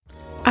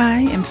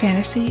am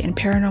fantasy and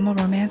paranormal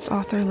romance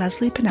author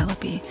Leslie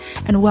Penelope,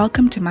 and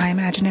welcome to My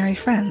Imaginary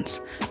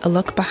Friends, a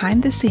look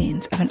behind the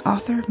scenes of an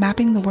author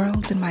mapping the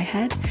worlds in my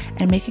head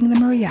and making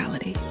them a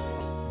reality.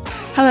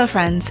 Hello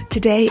friends,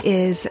 today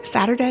is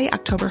Saturday,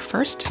 October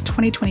 1st,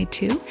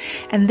 2022,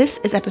 and this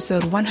is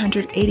episode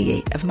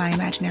 188 of My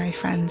Imaginary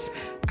Friends.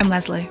 I'm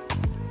Leslie.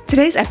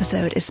 Today's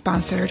episode is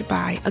sponsored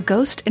by A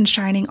Ghost in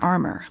Shining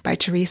Armor by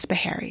Therese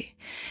Beharry.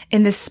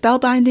 In this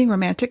spellbinding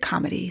romantic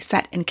comedy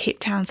set in Cape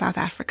Town, South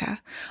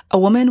Africa, a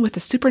woman with a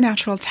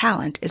supernatural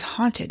talent is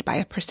haunted by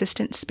a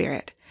persistent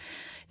spirit.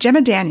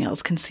 Gemma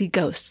Daniels can see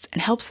ghosts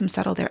and helps them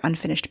settle their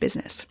unfinished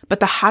business.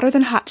 But the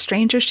hotter-than-hot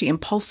stranger she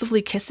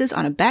impulsively kisses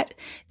on a bet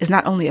is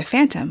not only a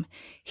phantom,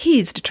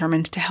 he's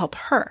determined to help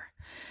her.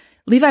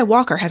 Levi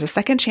Walker has a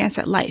second chance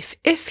at life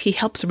if he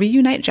helps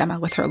reunite Gemma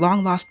with her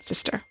long-lost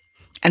sister,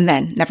 and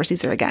then never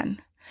sees her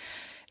again.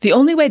 The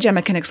only way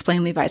Gemma can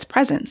explain Levi's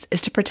presence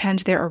is to pretend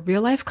they're a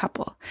real-life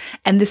couple,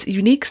 and this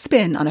unique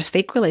spin on a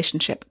fake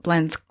relationship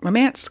blends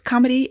romance,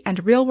 comedy,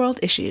 and real-world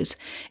issues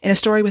in a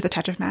story with a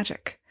touch of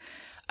magic.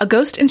 A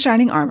Ghost in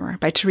Shining Armor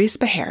by Therese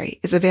Beharry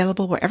is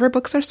available wherever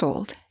books are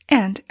sold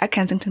and at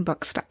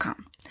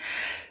kensingtonbooks.com.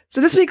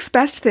 So this week's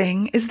best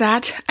thing is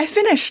that I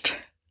finished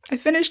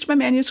my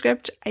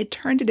manuscript. I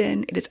turned it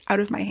in. It is out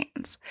of my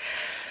hands.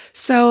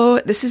 So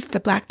this is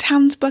the Black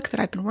Towns book that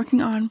I've been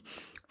working on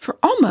for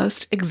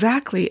almost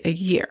exactly a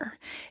year.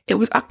 It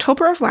was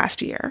October of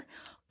last year,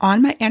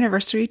 on my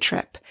anniversary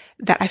trip,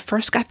 that I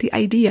first got the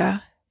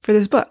idea for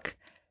this book.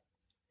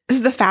 This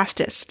is the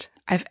fastest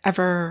I've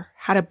ever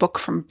had a book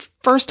from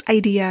first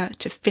idea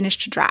to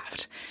finished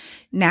draft.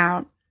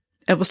 Now,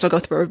 it will still go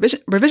through a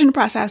revision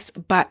process,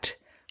 but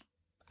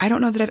I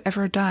don't know that I've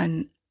ever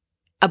done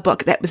a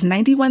book that was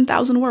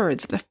 91,000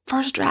 words. The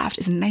first draft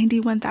is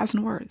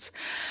 91,000 words.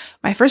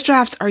 My first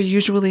drafts are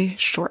usually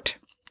short.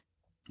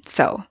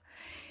 So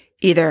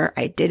either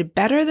I did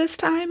better this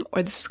time,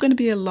 or this is going to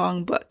be a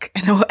long book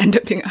and it will end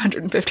up being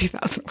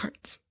 150,000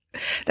 words.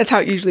 That's how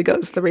it usually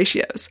goes, the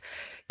ratios,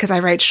 because I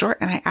write short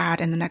and I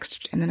add in the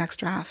next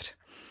draft.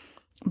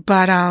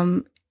 But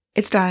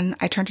it's done.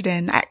 I turned it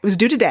in. It was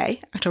due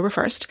today, October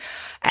 1st.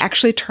 I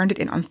actually turned it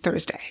in on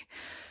Thursday.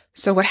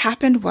 So what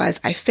happened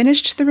was I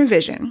finished the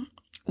revision,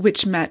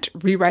 which meant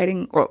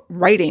rewriting or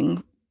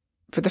writing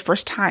for the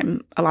first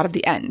time a lot of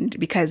the end,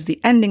 because the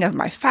ending of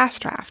my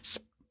fast drafts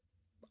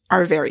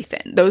are very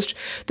thin. Those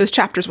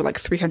chapters were like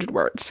 300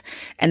 words,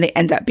 and they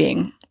end up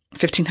being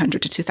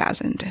 1,500 to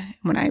 2,000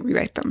 when I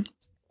rewrite them.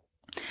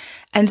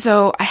 And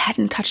so I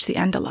hadn't touched the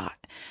end a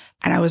lot,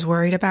 and I was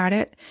worried about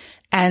it.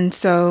 And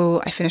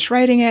so I finished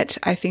writing it,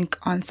 I think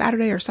on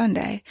Saturday or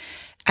Sunday.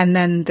 And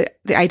then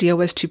the idea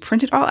was to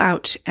print it all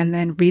out and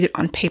then read it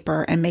on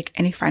paper and make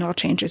any final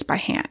changes by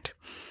hand.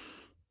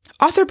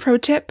 Author pro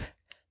tip: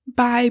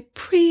 buy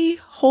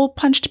pre-hole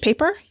punched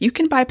paper. You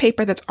can buy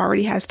paper that's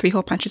already has 3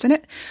 hole punches in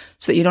it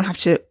so that you don't have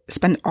to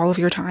spend all of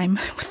your time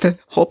with the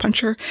hole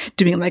puncher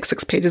doing like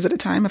 6 pages at a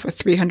time of a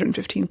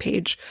 315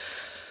 page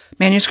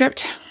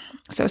manuscript.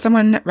 So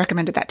someone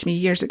recommended that to me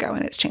years ago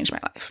and it's changed my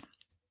life.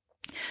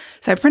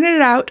 So I printed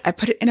it out, I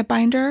put it in a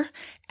binder,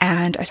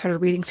 and I started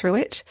reading through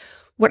it.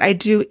 What I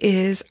do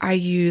is I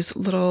use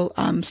little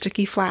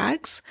sticky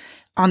flags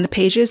on the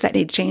pages that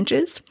need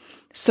changes.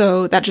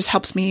 So that just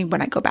helps me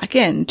when I go back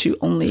in to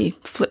only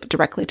flip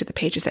directly to the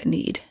pages that I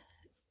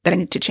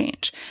need to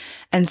change.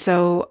 And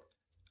so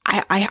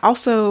I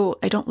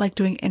don't like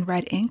doing it in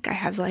red ink. I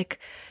have like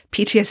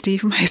PTSD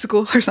from high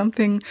school or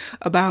something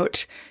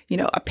about,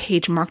 a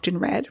page marked in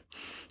red.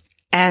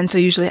 And so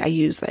usually I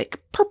use like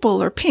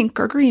purple or pink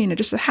or green or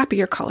just a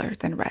happier color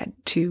than red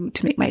to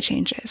make my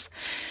changes.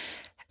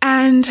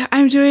 And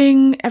I'm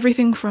doing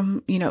everything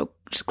from,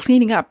 just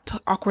cleaning up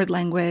awkward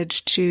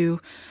language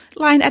to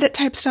line edit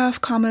type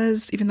stuff,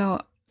 commas, even though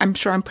I'm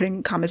sure I'm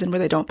putting commas in where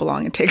they don't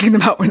belong and taking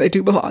them out where they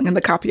do belong. And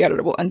the copy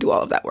editor will undo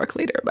all of that work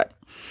later. But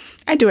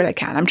I do what I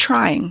can.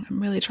 I'm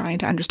really trying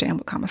to understand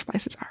what comma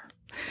splices are.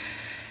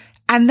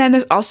 And then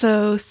there's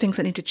also things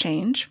that need to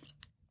change.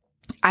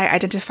 I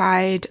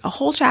identified a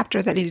whole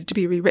chapter that needed to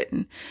be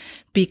rewritten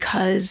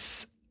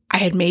because I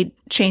had made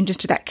changes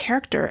to that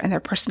character and their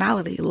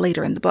personality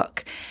later in the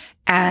book.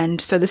 And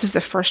so this is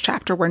the first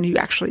chapter when you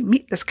actually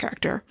meet this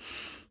character,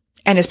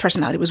 and his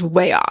personality was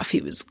way off.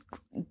 He was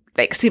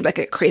seemed like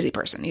a crazy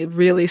person. He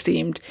really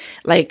seemed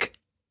like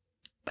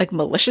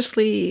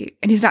maliciously,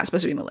 and he's not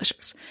supposed to be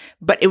malicious,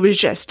 but it was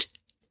just,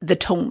 the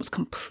tone was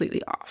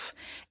completely off.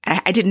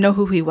 And I didn't know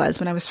who he was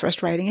when I was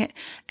first writing it.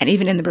 And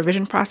even in the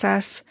revision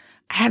process,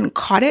 I hadn't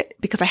caught it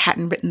because I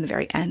hadn't written the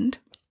very end.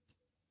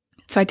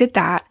 So I did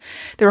that.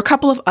 There were a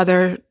couple of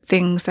other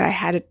things that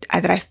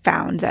I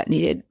found that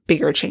needed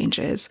bigger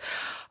changes.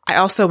 I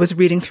also was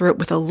reading through it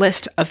with a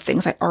list of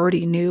things I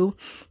already knew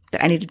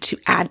that I needed to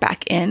add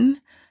back in.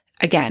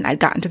 Again, I'd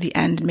gotten to the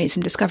end and made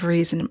some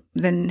discoveries and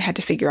then had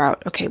to figure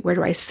out, okay, where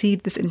do I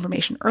seed this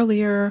information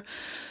earlier?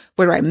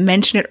 Where do I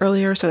mention it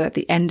earlier so that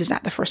the end is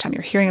not the first time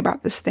you're hearing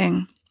about this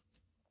thing?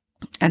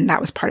 And that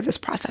was part of this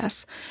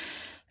process.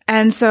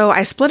 And so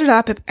I split it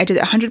up. I did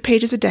 100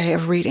 pages a day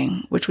of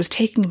reading, which was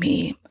taking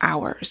me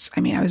hours.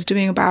 I mean, I was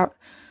doing about,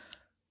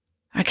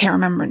 I can't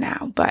remember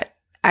now, but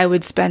I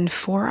would spend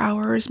 4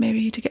 hours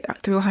maybe to get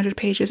through 100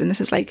 pages. And this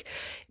is like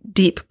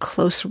deep,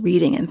 close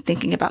reading and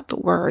thinking about the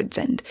words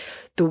and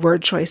the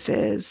word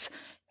choices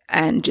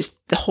and just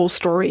the whole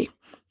story,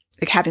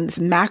 like having this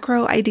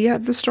macro idea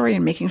of the story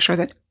and making sure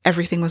that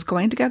everything was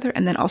going together.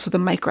 And then also the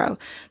micro,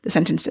 the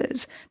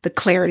sentences, the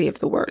clarity of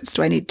the words.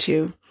 Do I need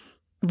to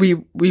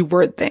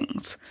reword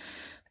things?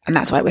 And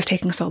that's why it was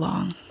taking so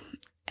long.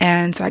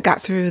 And so I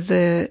got through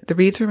the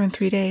read through in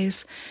 3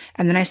 days.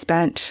 And then I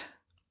spent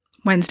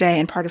Wednesday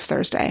and part of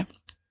Thursday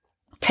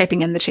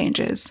typing in the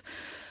changes.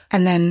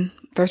 And then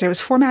Thursday was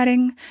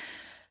formatting.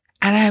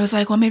 And I was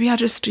like, well, maybe I'll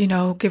just,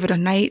 give it a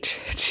night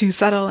to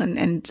settle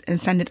and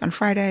send it on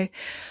Friday.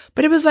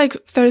 But it was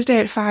like Thursday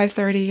at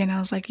 5:30. And I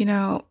was like,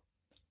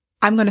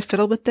 I'm going to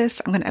fiddle with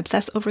this. I'm going to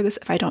obsess over this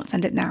if I don't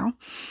send it now.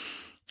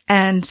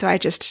 And so I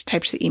just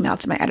typed the email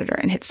to my editor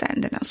and hit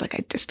send. And I was like,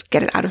 I just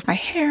get it out of my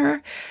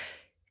hair.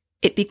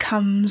 It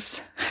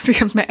becomes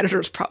my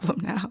editor's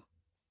problem now.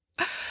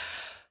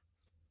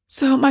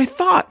 So my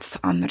thoughts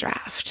on the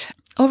draft.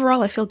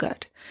 Overall, I feel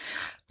good.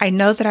 I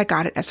know that I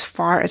got it as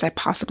far as I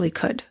possibly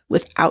could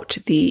without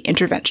the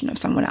intervention of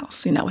someone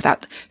else,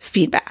 without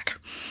feedback.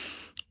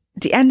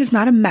 The end is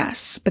not a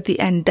mess, but the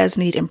end does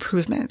need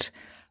improvement.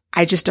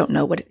 I just don't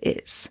know what it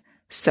is.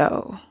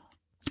 So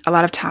a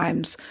lot of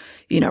times,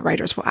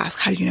 writers will ask,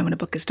 how do you know when a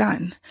book is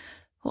done?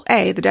 Well,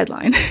 A, the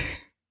deadline.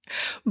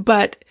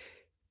 But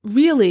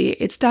really,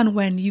 it's done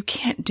when you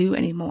can't do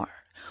anymore.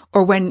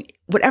 Or when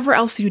whatever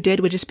else you did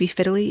would just be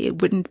fiddly, it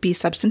wouldn't be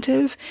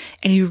substantive,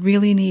 and you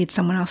really need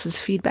someone else's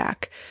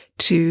feedback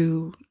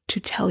to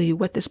tell you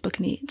what this book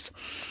needs.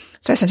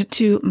 So I sent it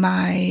to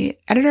my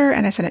editor,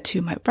 and I sent it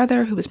to my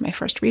brother, who was my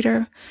first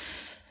reader.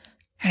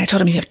 And I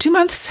told him, you have 2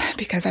 months,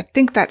 because I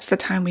think that's the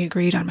time we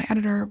agreed on my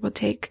editor will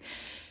take.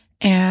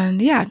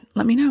 And yeah,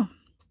 let me know.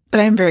 But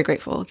I am very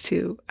grateful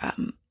to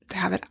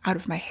have it out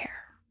of my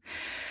hair.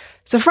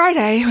 So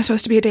Friday was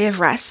supposed to be a day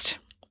of rest.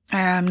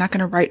 I'm not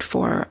going to write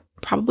for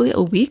probably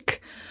a week,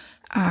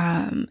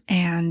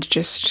 and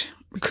just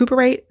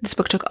recuperate. This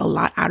book took a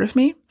lot out of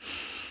me.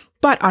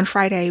 But on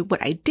Friday,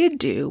 what I did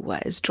do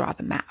was draw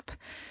the map.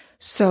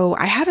 So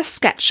I have a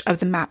sketch of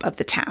the map of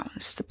the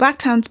towns. The Black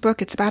Towns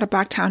book, it's about a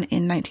black town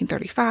in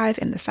 1935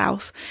 in the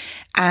South.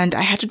 And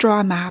I had to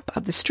draw a map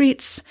of the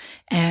streets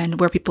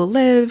and where people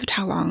lived,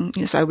 how long,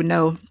 so I would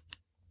know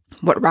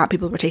what route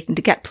people were taking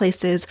to get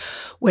places,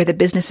 where the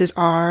businesses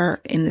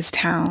are in this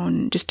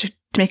town, just to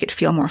make it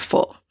feel more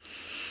full.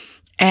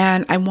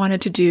 And I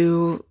wanted to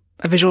do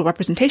a visual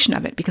representation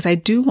of it because I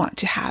do want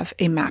to have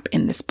a map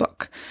in this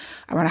book.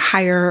 I want to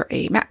hire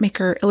a map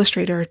maker,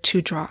 illustrator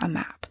to draw a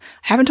map.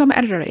 I haven't told my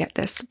editor yet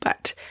this,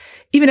 but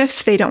even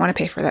if they don't want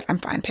to pay for that, I'm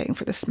fine paying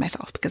for this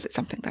myself because it's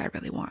something that I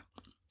really want.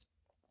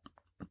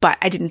 But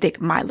I didn't think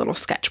my little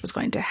sketch was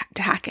going to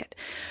hack it.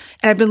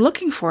 And I've been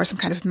looking for some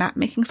kind of map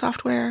making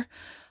software.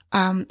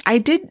 I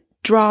did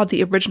draw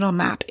the original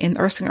map in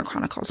Ersinger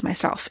Chronicles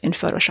myself in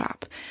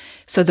Photoshop.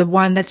 So the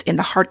one that's in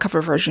the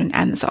hardcover version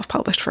and the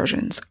self-published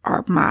versions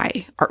are my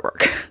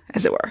artwork,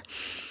 as it were.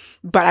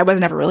 But I was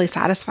never really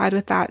satisfied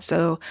with that.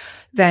 So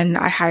then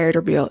I hired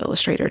a real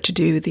illustrator to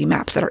do the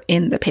maps that are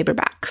in the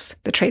paperbacks,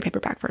 the trade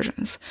paperback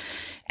versions.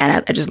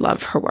 And I just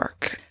love her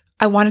work.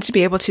 I wanted to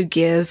be able to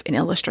give an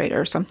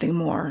illustrator something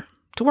more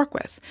to work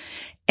with.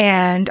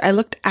 And I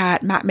looked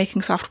at map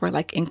making software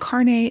like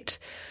Incarnate,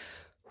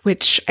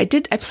 which I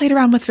played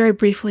around with very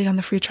briefly on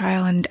the free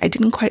trial, and I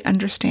didn't quite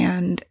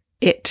understand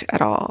it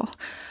at all.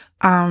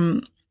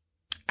 I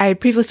had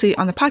previously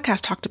on the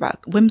podcast talked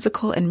about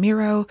Whimsical and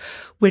Miro,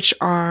 which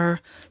are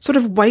sort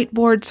of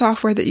whiteboard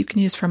software that you can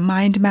use for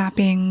mind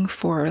mapping,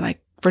 for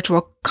like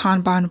virtual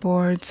Kanban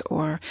boards,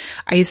 or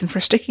I use them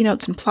for sticky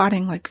notes and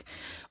plotting, like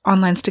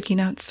online sticky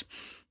notes.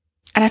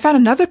 And I found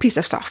another piece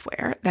of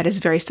software that is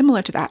very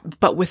similar to that,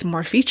 but with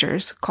more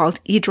features,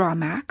 called eDraw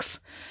Max,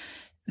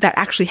 that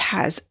actually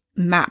has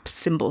map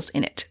symbols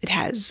in it. It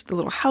has the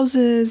little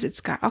houses.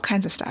 It's got all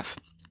kinds of stuff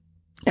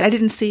that I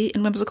didn't see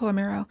in Whimsical or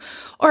Miro,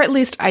 or at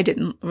least I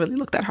didn't really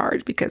look that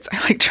hard because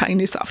I like trying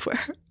new software.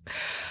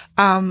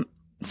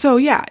 So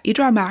yeah,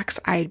 eDraw Max,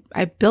 I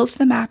built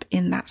the map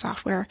in that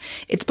software.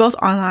 It's both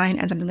online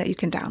and something that you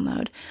can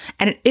download,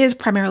 and it is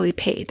primarily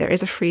paid. There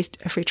is a free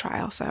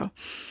trial, so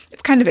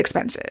it's kind of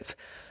expensive,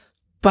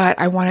 but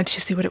I wanted to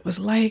see what it was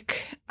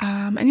like.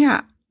 And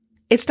yeah,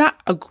 it's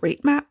not a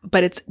great map,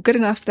 but it's good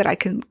enough that I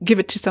can give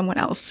it to someone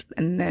else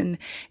and then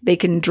they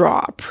can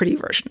draw a pretty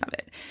version of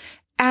it.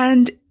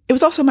 And it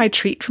was also my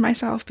treat for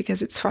myself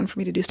because it's fun for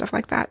me to do stuff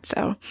like that.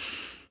 So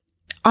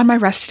on my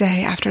rest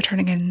day after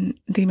turning in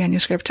the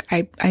manuscript,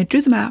 I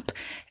drew the map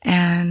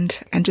and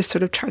just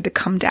sort of tried to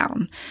come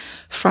down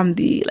from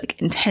the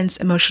like intense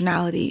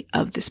emotionality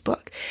of this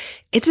book.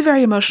 It's a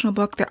very emotional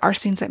book. There are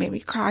scenes that made me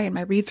cry in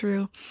my read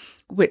through,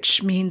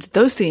 which means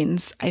those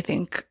scenes I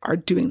think are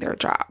doing their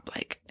job.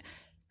 Like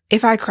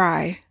if I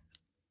cry,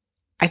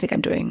 I think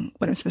I'm doing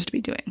what I'm supposed to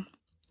be doing.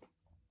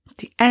 At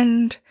the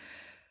end,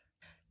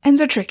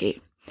 Ends are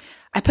tricky.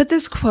 I put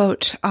this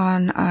quote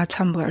on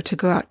Tumblr to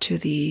go out to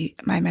the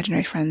My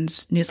Imaginary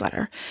Friends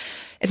newsletter.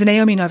 It's a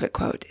Naomi Novik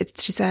quote.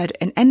 She said,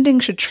 "An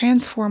ending should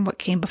transform what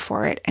came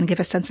before it and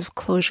give a sense of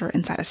closure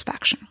and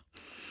satisfaction."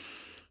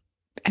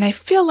 And I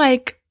feel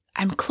like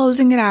I'm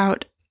closing it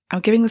out.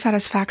 I'm giving the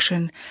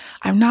satisfaction.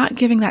 I'm not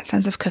giving that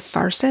sense of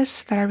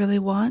catharsis that I really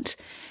want.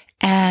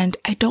 And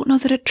I don't know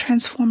that it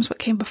transforms what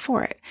came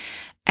before it.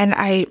 And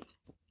I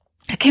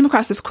came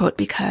across this quote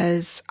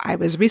because I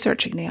was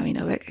researching Naomi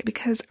Novik,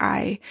 because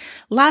I,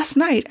 last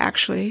night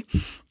actually,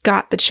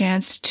 got the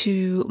chance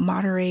to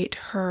moderate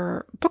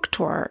her book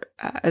tour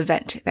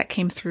event that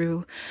came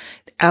through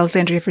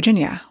Alexandria,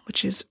 Virginia,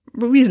 which is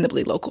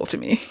reasonably local to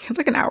me. It's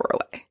like an hour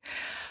away.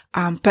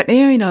 But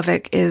Naomi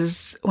Novik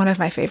is one of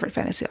my favorite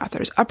fantasy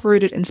authors.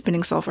 Uprooted and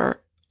Spinning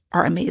Silver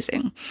are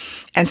amazing.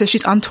 And so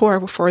she's on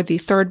tour for the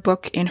third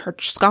book in her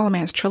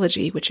Scholomance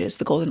trilogy, which is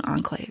The Golden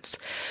Enclaves.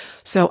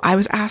 So I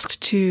was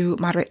asked to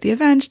moderate the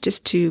event,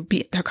 just to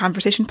be her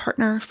conversation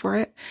partner for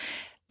it.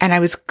 And I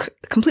was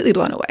completely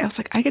blown away. I was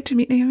like, I get to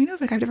meet Naomi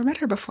Novik. I've never met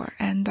her before.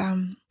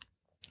 And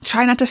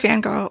try not to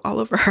fangirl all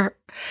over her.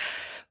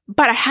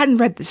 But I hadn't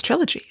read this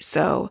trilogy.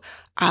 So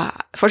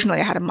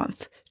fortunately, I had a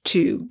month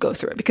to go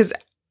through it, because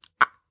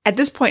at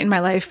this point in my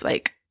life,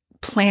 like,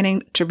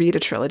 planning to read a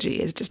trilogy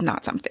is just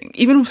not something,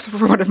 even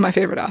for one of my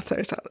favorite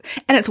authors.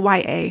 And it's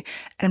YA, and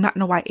I'm not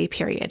in a YA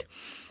period.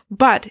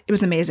 But it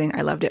was amazing.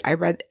 I loved it. I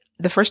read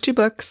the first two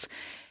books.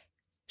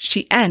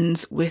 She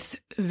ends with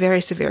very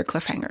severe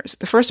cliffhangers.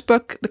 The first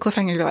book, the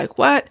cliffhanger, you're like,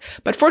 what?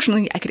 But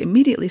fortunately, I could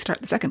immediately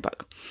start the second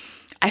book.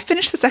 I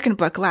finished the second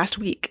book last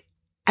week,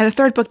 and the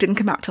third book didn't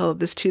come out till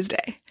this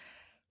Tuesday.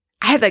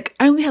 I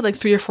only had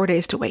 3 or 4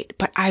 days to wait,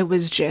 but I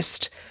was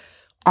just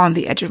on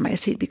the edge of my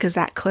seat because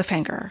that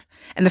cliffhanger.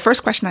 And the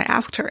first question I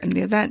asked her in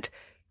the event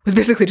was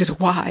basically just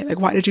why? Like,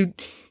 why did you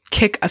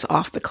kick us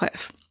off the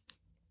cliff?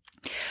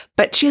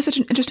 But she has such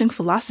an interesting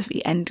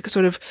philosophy, and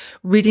sort of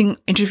reading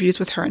interviews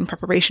with her in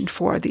preparation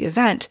for the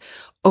event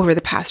over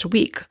the past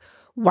week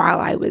while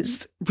I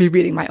was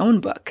rereading my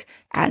own book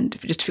and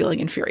just feeling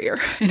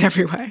inferior in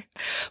every way.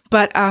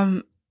 But,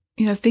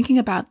 thinking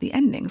about the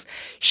endings,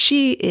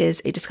 she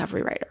is a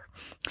discovery writer,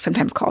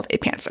 sometimes called a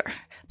pantser.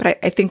 But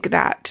I think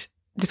that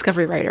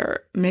discovery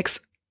writer is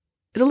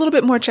a little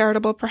bit more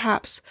charitable,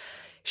 perhaps.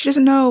 She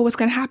doesn't know what's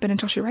going to happen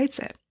until she writes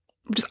it,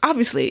 which is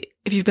obviously,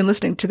 if you've been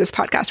listening to this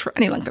podcast for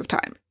any length of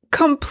time,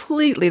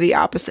 completely the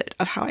opposite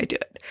of how I do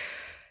it.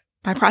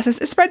 My process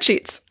is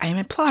spreadsheets. I am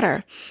a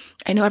plotter.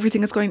 I know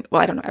everything is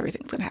I don't know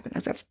everything that's going to happen.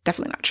 That's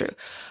definitely not true.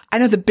 I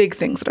know the big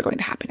things that are going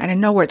to happen, and I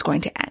know where it's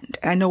going to end,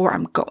 and I know where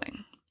I'm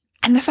going.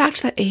 And the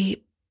fact that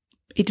a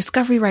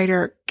discovery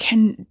writer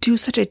can do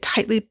such a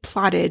tightly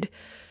plotted,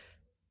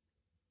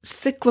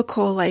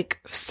 cyclical,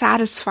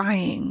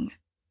 satisfying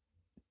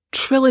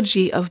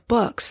trilogy of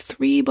books,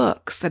 3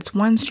 books, that's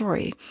one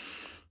story,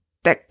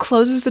 that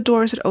closes the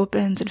doors it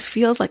opens and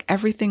feels like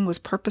everything was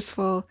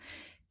purposeful,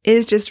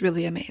 is just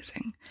really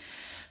amazing.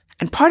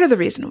 And part of the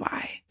reason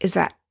why is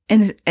that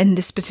in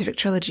this specific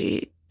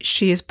trilogy,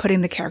 she is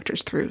putting the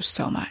characters through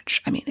so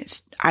much. I mean,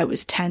 I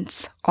was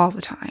tense all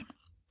the time.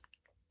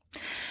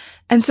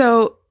 And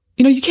so,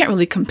 you can't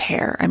really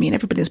compare. I mean,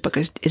 everybody's book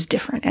is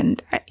different.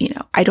 And,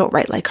 I don't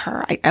write like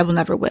her. I will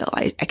never will.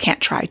 I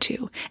can't try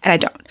to. And I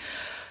don't.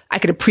 I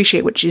could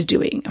appreciate what she's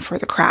doing for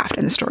the craft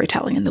and the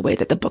storytelling and the way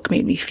that the book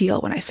made me feel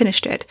when I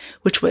finished it,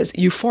 which was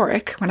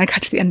euphoric when I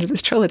got to the end of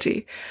this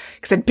trilogy,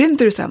 because I'd been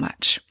through so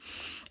much.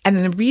 And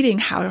then reading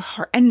how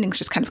her endings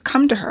just kind of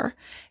come to her,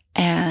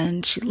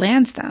 and she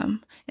lands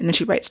them, and then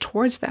she writes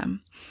towards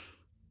them.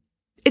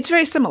 It's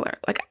very similar.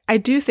 I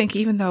do think,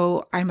 even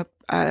though I'm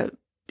a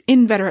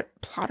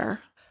inveterate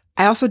plotter,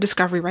 I also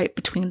discovery write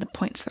between the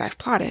points that I've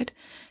plotted,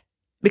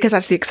 because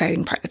that's the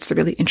exciting part. That's the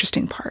really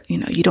interesting part.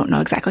 You don't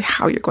know exactly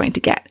how you're going to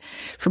get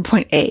from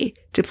point A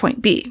to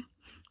point B.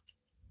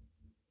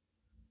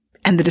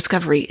 And the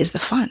discovery is the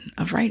fun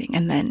of writing,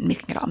 and then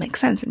making it all make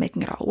sense and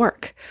making it all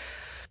work.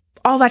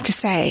 All that to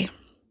say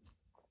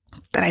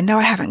that I know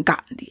I haven't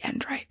gotten the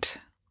end right.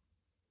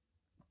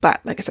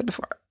 But like I said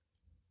before,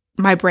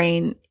 my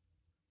brain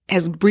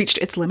has reached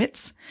its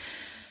limits.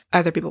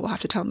 Other people will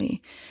have to tell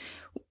me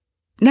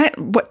not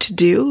what to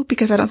do,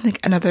 because I don't think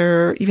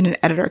even an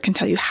editor can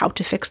tell you how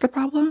to fix the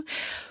problem,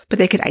 but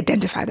they could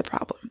identify the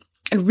problem.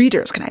 And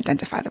readers can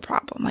identify the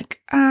problem.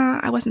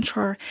 I wasn't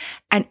sure.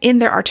 And in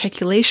their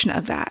articulation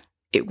of that,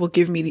 it will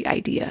give me the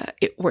idea,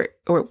 or it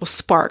will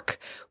spark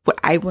what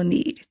I will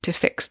need to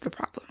fix the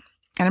problem.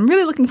 And I'm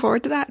really looking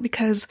forward to that,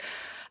 because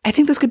I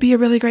think this could be a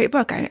really great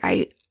book.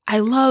 I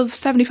love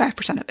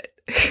 75% of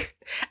it.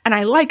 And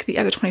I like the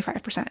other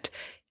 25%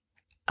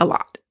 a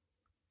lot.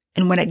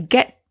 And when I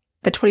get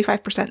the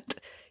 25%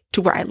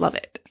 to where I love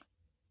it,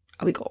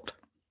 I'll be gold.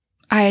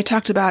 I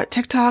talked about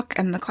TikTok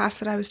and the class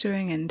that I was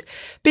doing and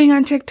being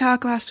on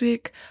TikTok last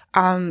week.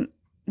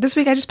 This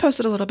week I just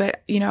posted a little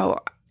bit.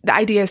 The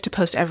idea is to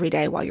post every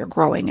day while you're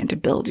growing and to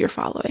build your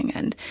following.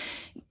 And,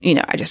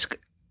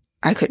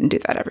 I couldn't do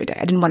that every day.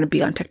 I didn't want to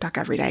be on TikTok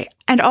every day.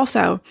 And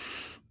also,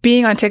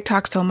 being on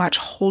TikTok so much,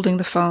 holding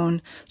the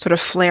phone sort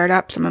of flared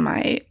up some of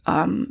my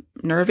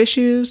nerve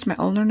issues, my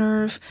ulnar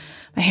nerve.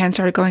 My hand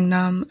started going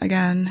numb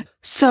again.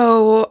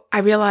 So I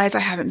realized I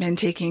haven't been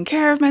taking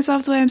care of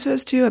myself the way I'm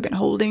supposed to. I've been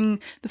holding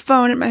the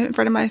phone in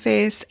front of my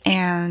face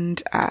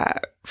and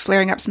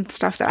flaring up some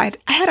stuff that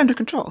I had under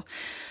control.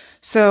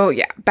 So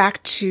yeah,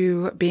 back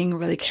to being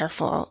really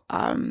careful.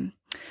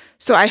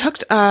 So I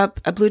hooked up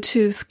a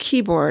Bluetooth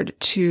keyboard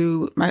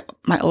to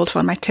my old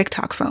phone, my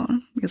TikTok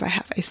phone, because I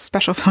have a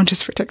special phone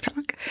just for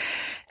TikTok.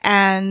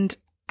 And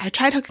I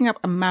tried hooking up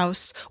a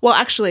mouse. Well,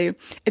 actually,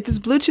 it's this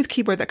Bluetooth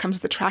keyboard that comes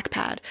with a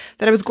trackpad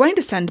that I was going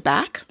to send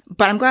back,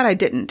 but I'm glad I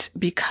didn't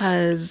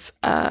because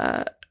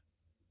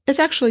it's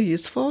actually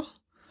useful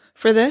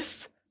for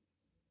this.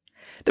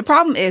 The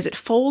problem is it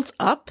folds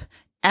up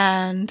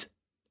and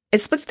it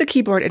splits the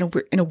keyboard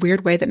in a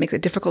weird way that makes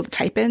it difficult to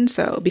type in.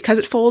 So because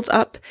it folds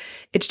up,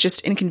 it's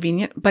just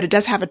inconvenient, but it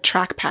does have a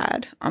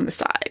trackpad on the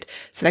side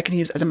so that I can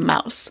use as a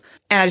mouse.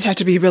 And I just have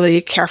to be really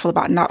careful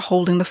about not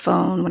holding the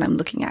phone when I'm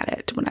looking at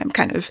it, when I'm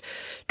kind of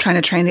trying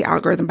to train the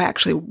algorithm by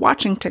actually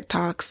watching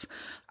TikToks.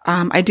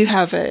 I do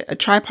have a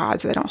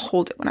tripod so I don't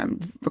hold it when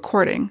I'm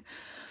recording.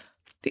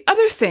 The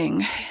other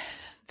thing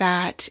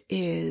that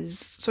is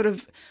sort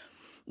of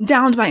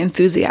downed my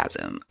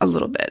enthusiasm a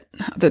little bit,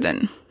 other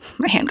than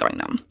my hand going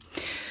numb,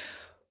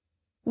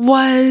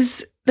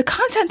 was the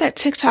content that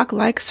TikTok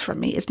likes from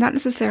me is not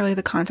necessarily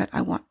the content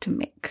I want to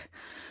make.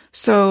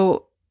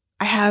 So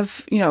I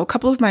have, a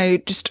couple of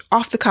my just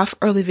off the cuff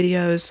early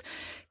videos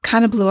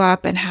kind of blew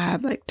up and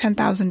had like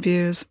 10,000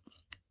 views.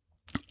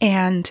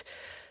 And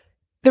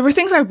there were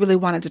things I really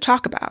wanted to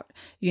talk about.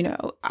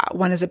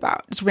 One is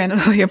just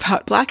randomly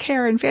about black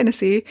hair and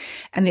fantasy,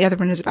 and the other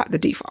one is about the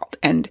default.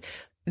 And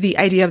the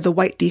idea of the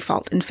white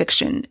default in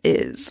fiction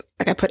is,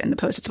 like I put in the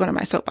post, it's one of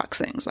my soapbox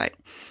things. Like,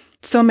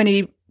 so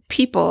many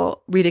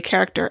people read a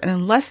character, and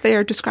unless they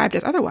are described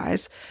as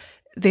otherwise,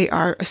 they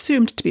are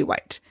assumed to be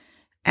white.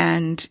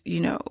 And,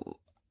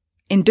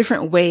 in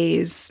different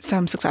ways,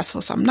 some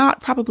successful, some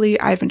not, probably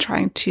I've been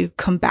trying to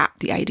combat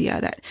the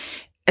idea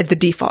that the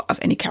default of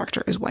any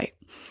character is white.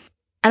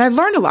 And I've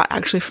learned a lot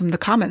actually from the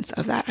comments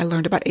of that. I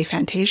learned about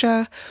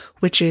aphantasia,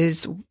 which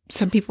is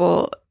some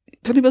people's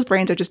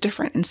brains are just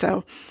different. And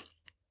so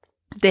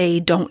they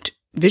don't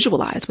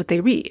visualize what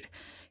they read.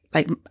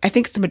 Like, I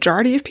think the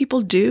majority of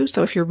people do.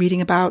 So if you're reading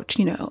about,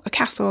 a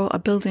castle, a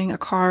building, a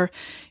car,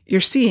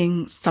 you're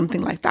seeing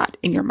something like that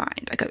in your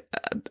mind. Like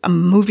a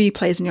movie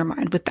plays in your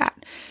mind with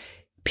that.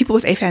 People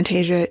with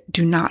aphantasia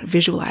do not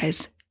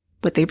visualize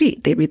what they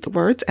read. They read the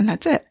words and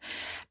that's it.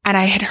 And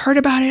I had heard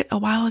about it a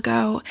while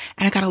ago,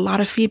 and I got a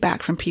lot of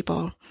feedback from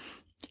people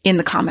in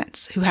the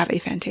comments who have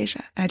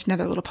aphantasia. And I did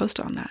another little post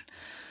on that.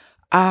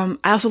 I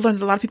also learned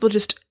that a lot of people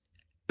just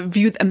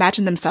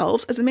imagine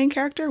themselves as the main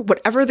character.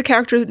 Whatever the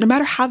character, no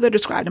matter how they're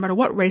described, no matter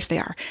what race they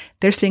are,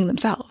 they're seeing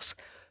themselves,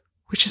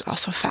 which is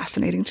also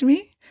fascinating to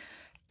me,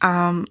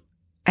 and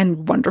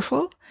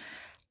wonderful.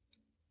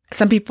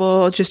 Some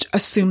people just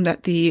assume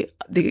that the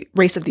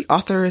race of the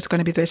author is going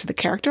to be the race of the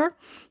character,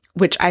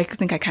 which I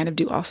think I kind of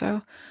do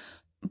also.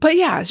 But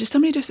yeah, it's just so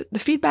many the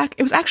feedback.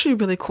 It was actually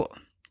really cool.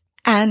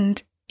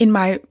 And in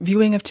my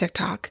viewing of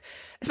TikTok,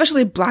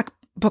 especially Black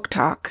book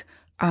talk,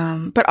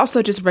 but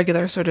also just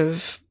regular sort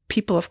of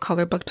people of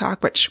color book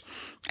talk, which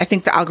I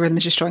think the algorithm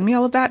is just showing me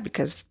all of that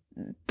because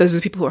those are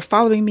the people who are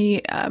following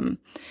me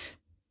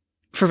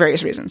for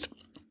various reasons.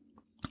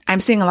 I'm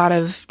seeing a lot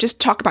of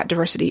just talk about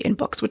diversity in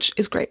books, which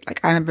is great.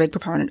 Like, I'm a big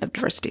proponent of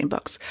diversity in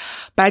books,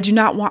 but I do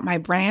not want my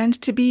brand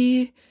to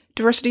be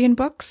diversity in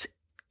books.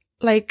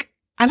 Like,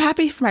 I'm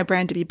happy for my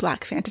brand to be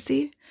Black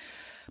fantasy,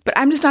 but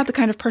I'm just not the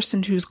kind of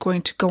person who's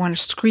going to go on a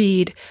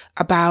screed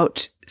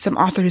about some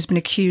author who's been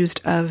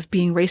accused of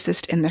being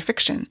racist in their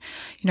fiction.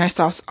 I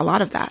saw a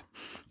lot of that.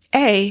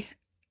 I'm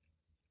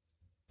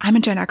a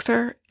Gen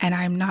Xer and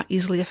I'm not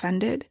easily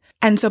offended.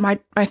 And so my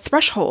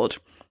threshold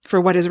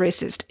for what is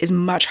racist is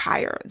much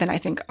higher than I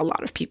think a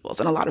lot of people's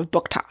and a lot of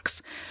book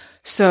talks.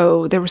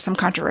 So there was some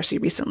controversy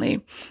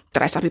recently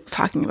that I saw people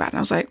talking about, and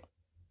I was like,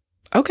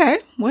 okay,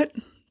 what?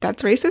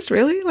 That's racist?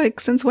 Really? Like,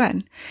 since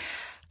when?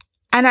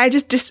 And I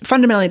just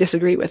fundamentally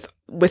disagree with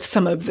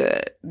some of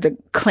the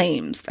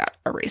claims that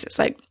are racist.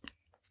 Like,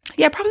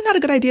 yeah, probably not a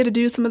good idea to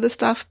do some of this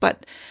stuff,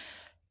 but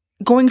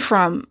going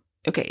from,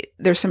 okay,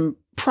 there's some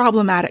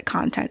problematic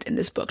content in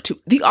this book to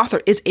the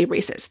author is a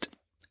racist.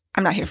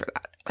 I'm not here for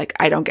that. Like,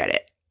 I don't get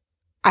it.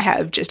 I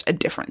have just a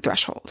different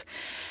threshold.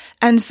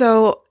 And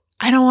so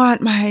I don't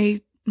want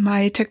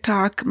my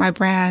TikTok, my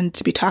brand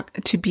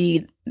to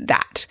be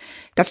that.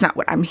 That's not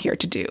what I'm here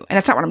to do. And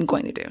that's not what I'm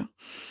going to do.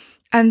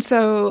 And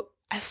so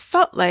I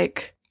felt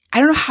like, I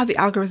don't know how the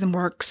algorithm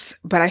works,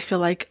 but I feel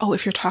like,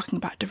 if you're talking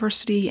about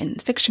diversity and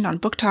fiction on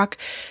Book Talk,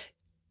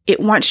 it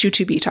wants you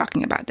to be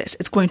talking about this.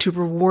 It's going to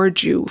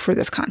reward you for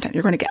this content.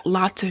 You're going to get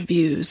lots of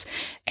views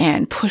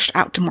and pushed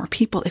out to more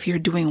people if you're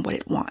doing what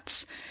it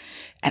wants.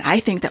 And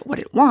I think that what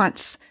it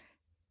wants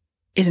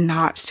is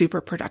not super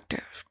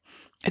productive.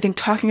 I think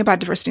talking about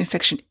diversity in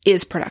fiction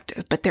is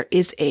productive, but there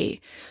is a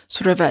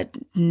sort of a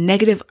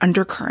negative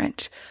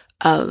undercurrent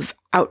of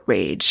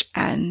outrage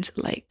and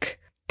like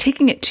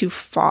taking it too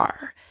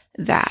far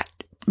that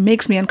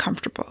makes me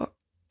uncomfortable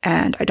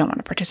and I don't want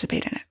to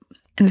participate in it.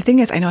 And the thing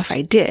is, I know if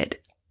I did,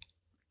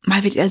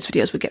 those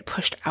videos would get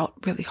pushed out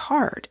really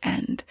hard.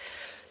 And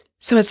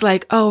so it's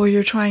like, oh,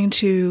 you're trying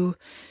to,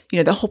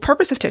 the whole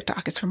purpose of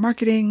TikTok is for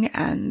marketing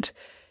and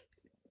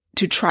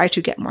to try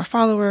to get more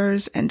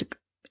followers and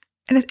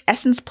in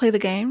essence, play the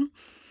game.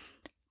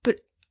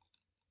 But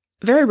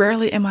very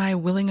rarely am I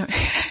willing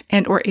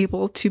and or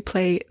able to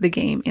play the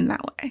game in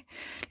that way.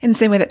 In the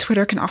same way that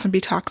Twitter can often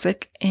be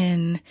toxic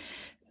in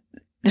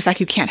the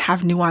fact you can't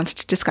have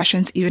nuanced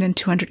discussions, even in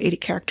 280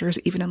 characters,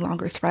 even in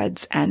longer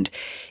threads. And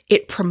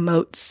it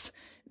promotes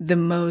the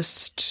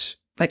most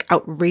like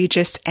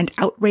outrageous and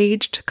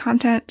outraged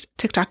content.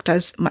 TikTok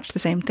does much the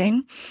same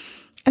thing.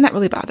 And that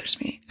really bothers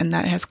me. And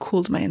that has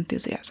cooled my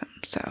enthusiasm.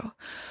 So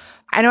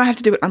I know I have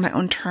to do it on my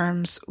own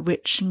terms,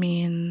 which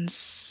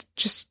means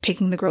just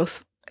taking the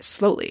growth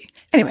slowly.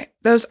 Anyway,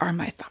 those are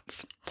my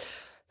thoughts.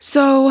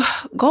 So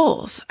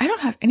goals. I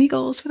don't have any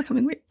goals for the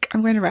coming week.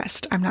 I'm going to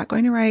rest. I'm not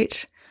going to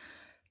write.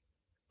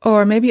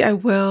 Or maybe I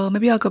will.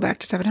 Maybe I'll go back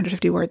to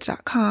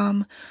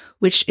 750words.com,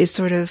 which is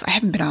sort of, I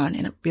haven't been on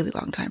in a really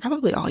long time,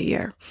 probably all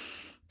year.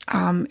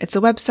 It's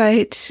a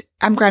website.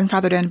 I'm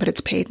grandfathered in, but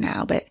it's paid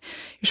now. But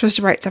you're supposed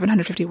to write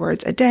 750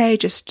 words a day,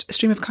 just a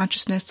stream of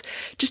consciousness,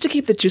 just to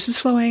keep the juices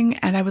flowing.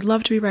 And I would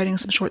love to be writing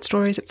some short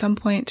stories at some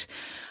point.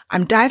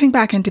 I'm diving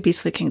back into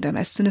Beastly Kingdom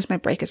as soon as my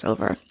break is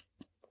over.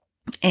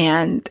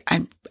 And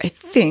I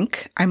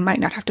think I might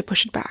not have to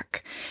push it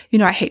back.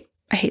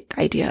 I hate the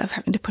idea of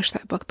having to push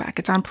that book back.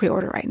 It's on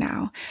pre-order right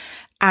now.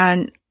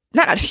 And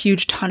not a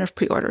huge ton of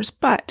pre-orders,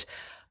 but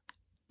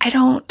I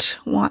don't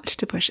want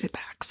to push it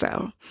back.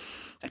 So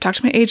I talked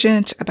to my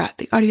agent about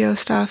the audio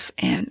stuff,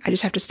 and I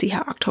just have to see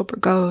how October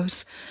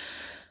goes.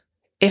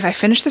 If I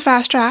finish the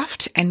fast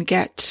draft and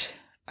get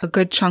a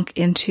good chunk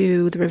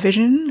into the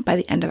revision by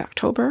the end of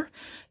October,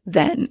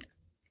 then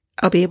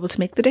I'll be able to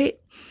make the date.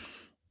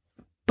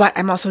 But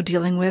I'm also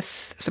dealing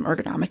with some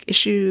ergonomic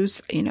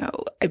issues.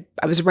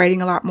 I was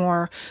writing a lot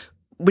more,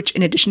 which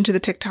in addition to the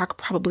TikTok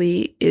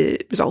probably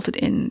resulted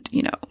in,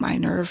 my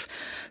nerve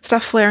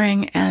stuff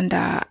flaring. And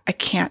I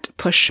can't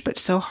push but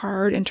so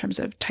hard in terms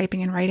of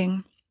typing and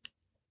writing.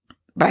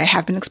 But I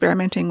have been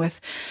experimenting with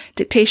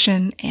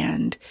dictation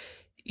and,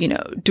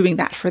 doing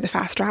that for the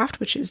fast draft,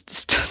 which is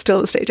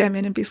still the stage I'm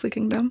in Beastly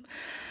Kingdom.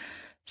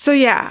 So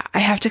yeah, I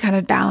have to kind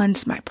of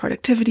balance my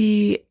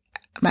productivity,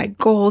 my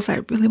goals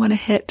I really want to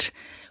hit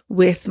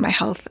with my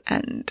health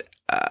and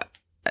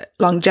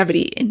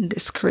longevity in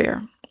this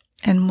career.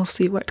 And we'll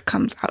see what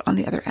comes out on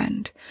the other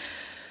end.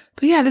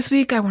 But yeah, this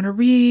week I want to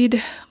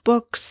read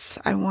books.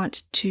 I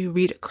want to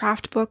read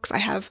craft books. I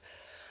have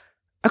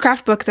a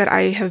craft book that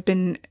I have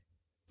been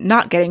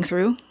not getting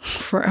through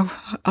for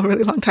a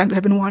really long time that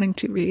I've been wanting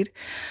to read.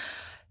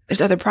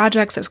 There's other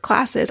projects, there's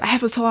classes. I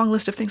have this long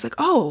list of things like,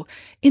 oh,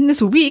 in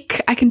this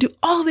week I can do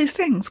all these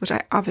things, which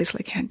I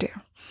obviously can't do.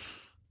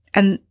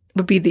 And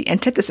would be the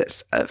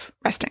antithesis of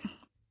resting.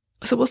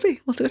 So we'll see.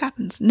 We'll see what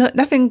happens.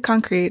 Nothing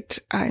concrete.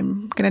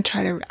 I'm going to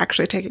try to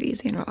actually take it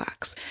easy and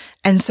relax.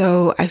 And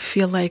so I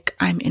feel like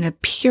I'm in a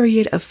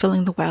period of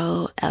filling the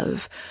well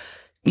of,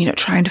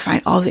 trying to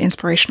find all the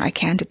inspiration I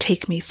can to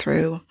take me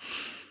through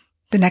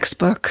the next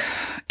book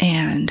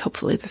and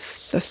hopefully the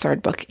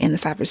third book in the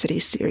Cyber City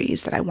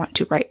series that I want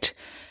to write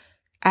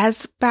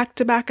as back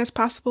to back as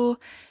possible.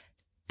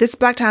 This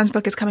Black Towns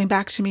book is coming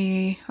back to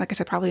me, like I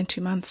said, probably in 2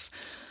 months.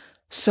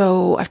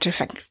 So I have to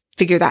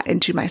figure that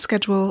into my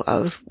schedule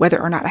of whether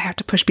or not I have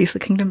to push Beastly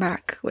Kingdom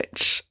back,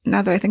 which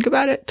now that I think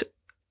about it,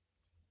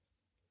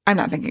 I'm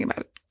not thinking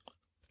about it.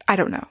 I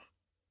don't know.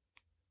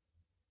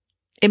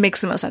 It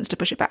makes the most sense to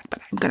push it back,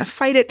 but I'm going to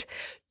fight it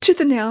tooth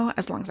and nail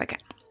as long as I can.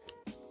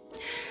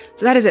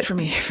 So that is it for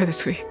me for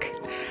this week.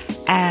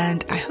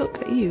 And I hope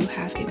that you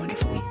have a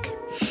wonderful week.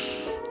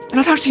 And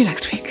I'll talk to you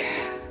next week.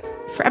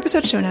 For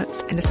episode show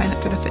notes and to sign up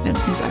for the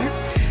FitNotes newsletter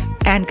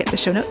and get the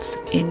show notes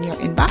in your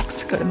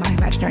inbox, go to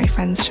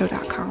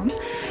myimaginaryfriendsshow.com.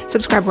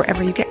 Subscribe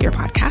wherever you get your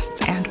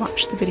podcasts and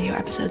watch the video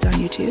episodes on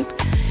YouTube.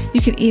 You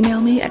can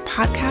email me at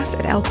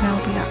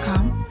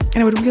podcast@lpenelope.com.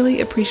 And I would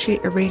really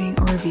appreciate a rating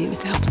or review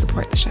to help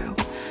support the show.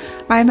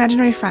 My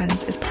Imaginary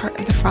Friends is part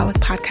of the Frolic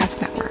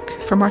Podcast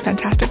Network. For more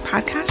fantastic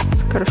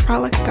podcasts, go to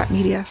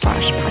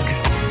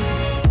frolic.media/podcasts.